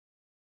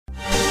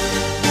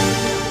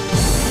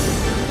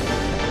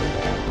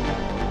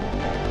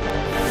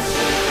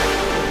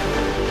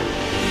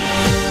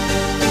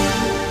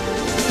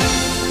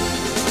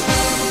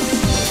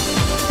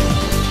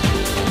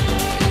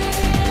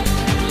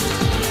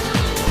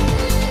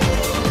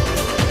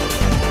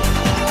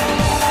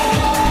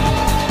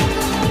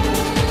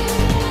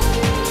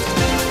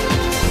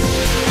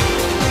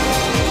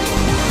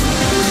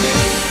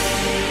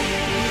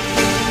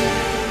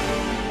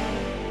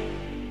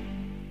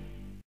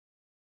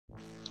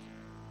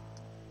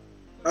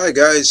Hi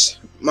guys,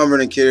 I'm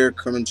running Kid here,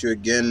 coming to you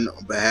again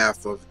on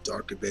behalf of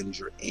Dark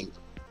Avenger Inc.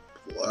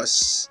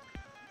 Plus.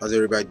 How's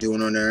everybody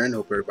doing on their end?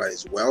 Hope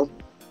everybody's well.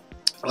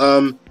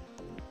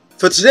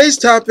 For today's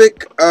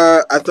topic,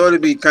 I thought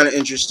it'd be kind of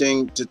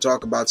interesting to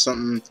talk about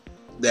something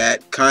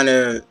that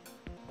I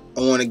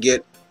want to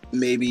get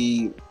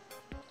maybe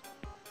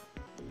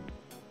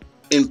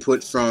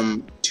input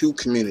from two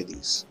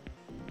communities: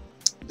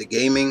 the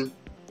gaming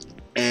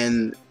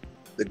and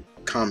the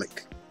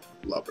comic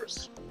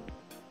lovers.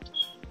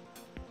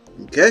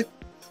 Okay.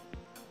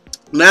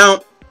 Now,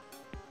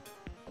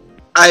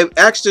 I've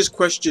asked this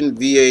question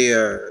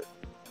via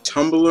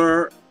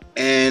Tumblr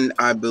and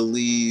I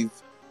believe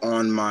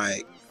on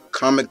my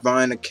Comic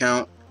Vine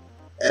account,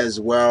 as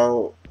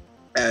well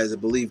as I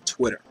believe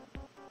Twitter.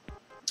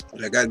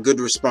 And I got a good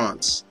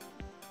response.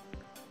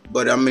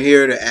 But I'm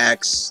here to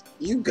ask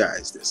you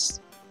guys this.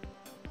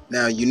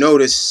 Now, you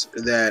notice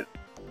that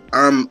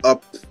I'm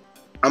up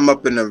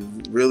in a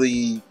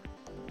really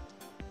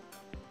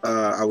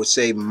I would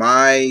say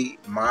my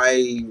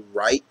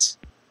right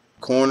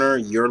corner,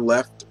 your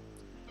left,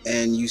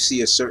 and you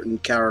see a certain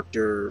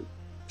character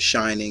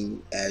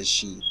shining as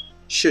she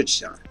should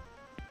shine.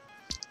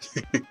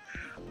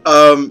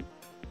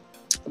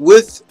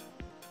 With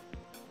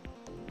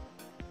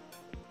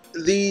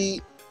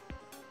the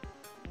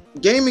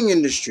gaming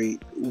industry,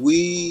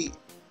 we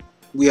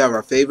have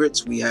our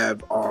favorites. We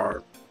have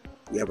our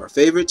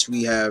favorites.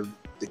 We have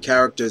the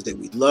characters that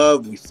we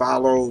love, we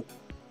follow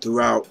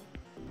throughout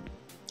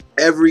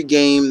every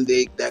game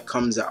that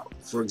comes out.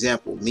 For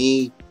example,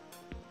 me,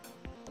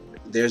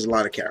 there's a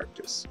lot of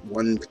characters.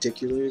 One in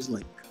particular is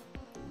Link.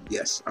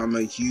 Yes, I'm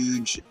a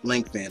huge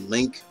Link fan.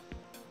 Link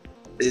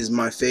is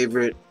my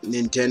favorite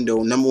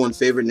number one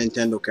favorite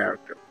Nintendo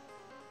character.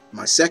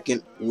 My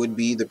second would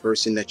be the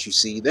person that you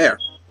see there,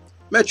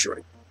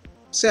 Metroid,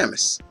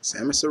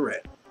 Samus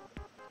Aran.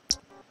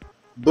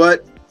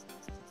 But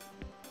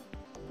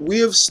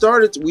we've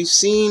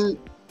seen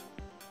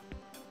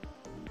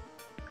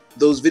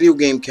those video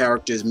game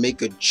characters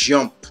make a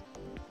jump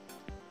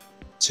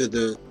to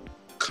the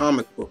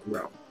comic book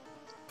realm.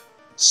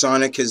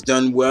 Sonic has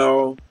done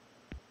well.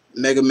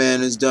 Mega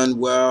Man has done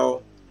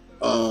well.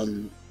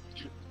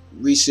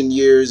 Recent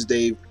years,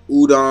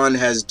 Udon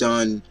has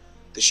done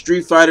the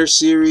Street Fighter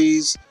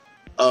series,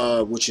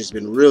 which is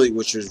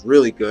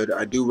really good.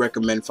 I do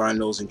recommend find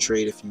those in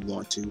trade if you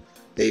want to.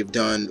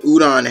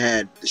 Udon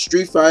had the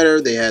Street Fighter,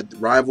 they had the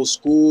Rival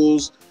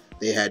Schools,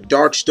 they had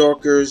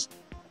Darkstalkers.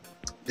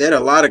 They had a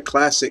lot of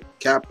classic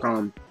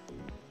Capcom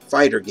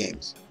fighter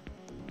games.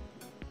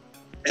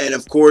 And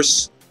of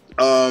course,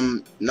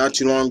 not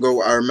too long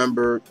ago, I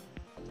remember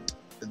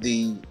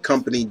the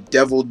company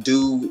Devil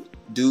Do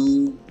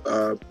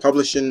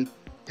Publishing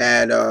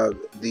had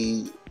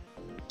the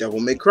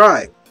Devil May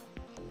Cry.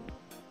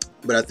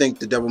 But I think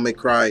the Devil May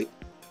Cry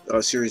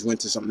series went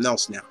to something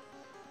else now.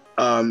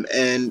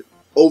 And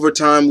over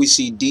time, we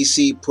see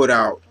DC put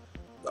out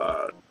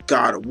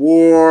God of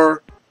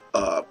War,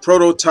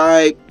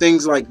 Prototype,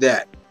 things like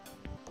that.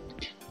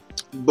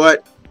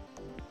 But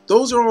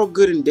those are all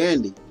good and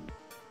dandy.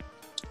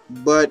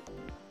 But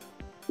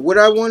what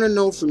I want to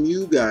know from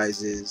you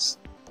guys is,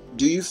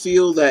 do you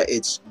feel that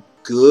it's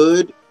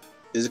good?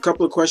 There's a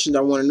couple of questions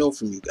I want to know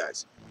from you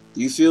guys.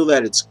 Do you feel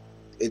that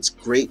it's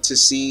great to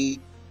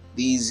see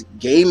these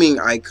gaming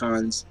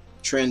icons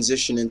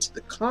transition into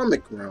the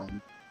comic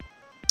realm?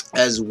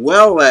 As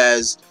well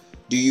as,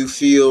 do you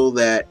feel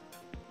that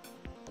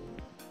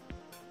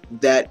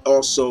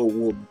also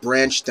will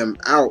branch them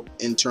out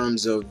in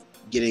terms of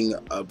getting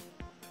a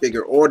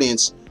bigger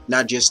audience,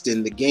 not just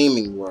in the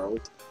gaming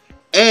world?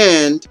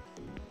 And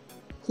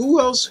who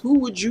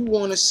would you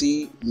want to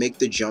see make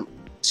the jump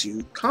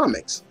to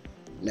comics?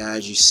 Now,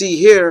 as you see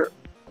here,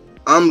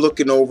 I'm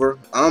looking over.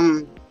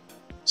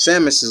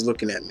 Samus is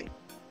looking at me.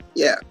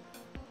 Yeah,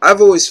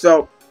 I've always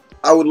felt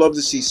I would love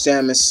to see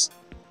Samus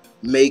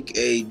make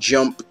a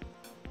jump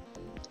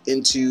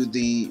into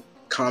the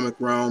comic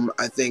realm.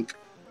 I think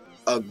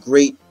a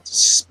great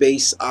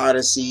Space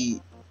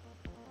Odyssey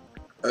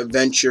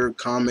adventure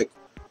comic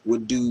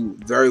would do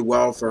very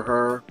well for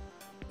her.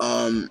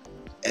 And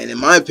in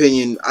my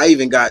opinion, I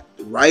even got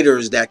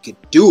writers that could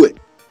do it.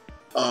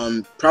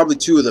 Probably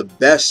two of the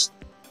best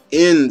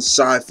in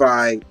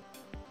sci-fi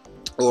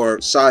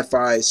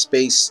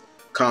space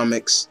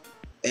comics,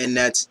 and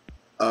that's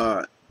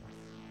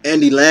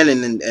Andy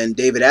Lannon and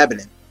David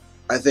Abnett.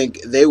 I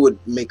think they would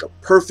make a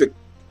perfect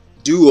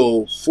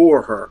duo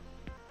for her.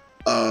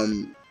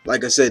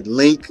 Like I said,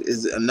 Link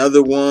is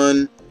another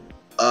one.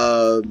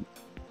 Ryu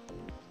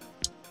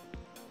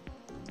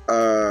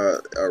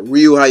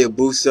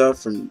Hayabusa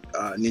from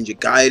Ninja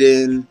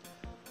Gaiden.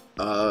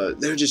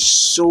 There are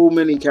just so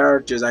many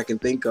characters I can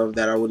think of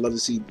that I would love to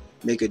see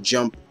make a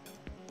jump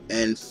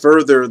and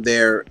further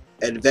their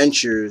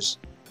adventures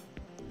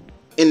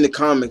in the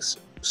comics,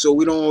 so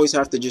we don't always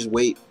have to just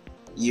wait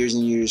years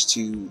and years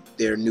to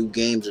their new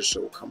games or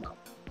so come out.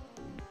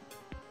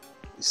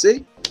 You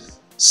see?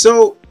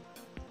 So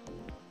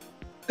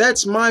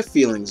that's my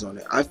feelings on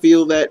it. I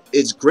feel that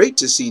it's great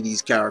to see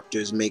these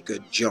characters make a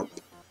jump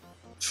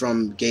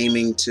from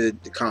gaming to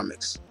the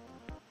comics.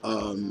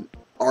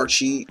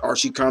 Archie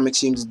Comics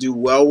seems to do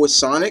well with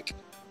Sonic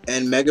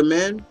and Mega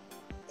Man,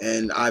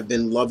 and I've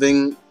been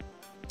loving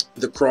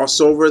the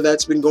crossover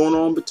that's been going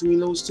on between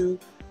those two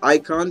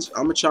icons.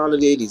 I'm a child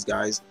of the 80s,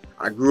 guys.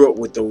 I grew up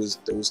with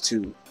those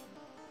two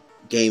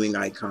gaming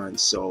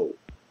icons, so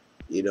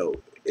you know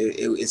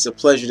it's a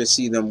pleasure to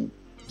see them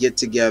get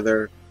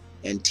together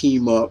and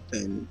team up,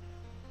 and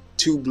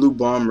two blue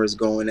bombers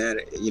going at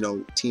it, you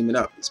know, teaming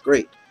up. It's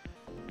great.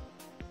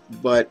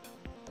 But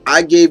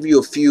I gave you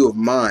a few of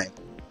mine,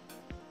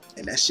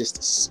 and that's just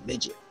a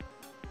smidgen.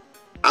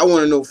 I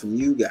want to know from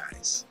you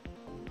guys,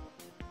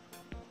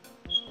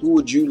 who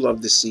would you love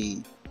to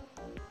see?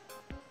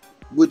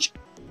 Which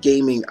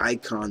gaming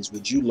icons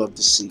would you love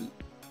to see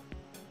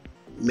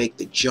make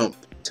the jump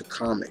to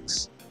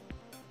comics?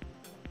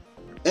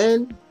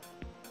 And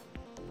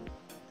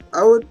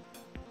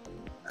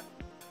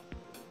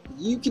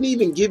you can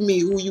even give me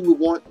who you would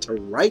want to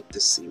write the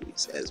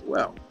series as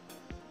well.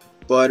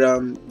 But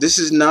this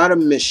is not a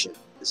mission.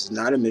 This is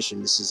not a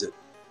mission. This is a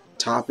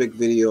topic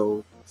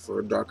video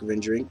for Dark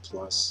Avenger Inc.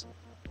 Plus,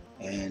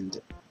 and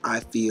I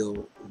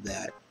feel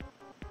that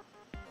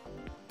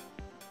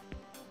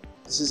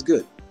this is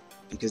good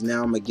because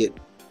now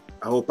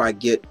I hope I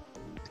get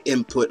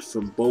input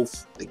from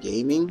both the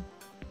gaming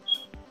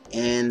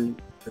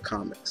and the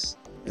comics.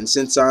 And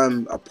since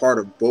I'm a part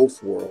of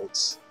both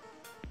worlds,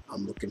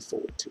 I'm looking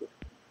forward to it.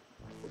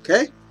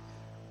 Okay?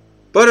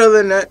 But other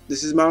than that,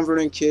 this is Mount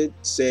Vernon Kid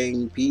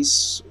saying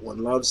peace,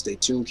 one love, stay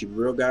tuned, keep it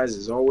real, guys.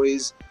 As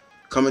always,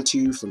 coming to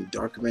you from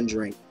Dark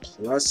Avenger Inc.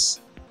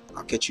 Plus.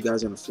 I'll catch you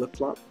guys on the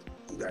flip-flop.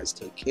 You guys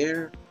take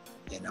care,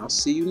 and I'll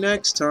see you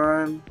next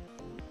time.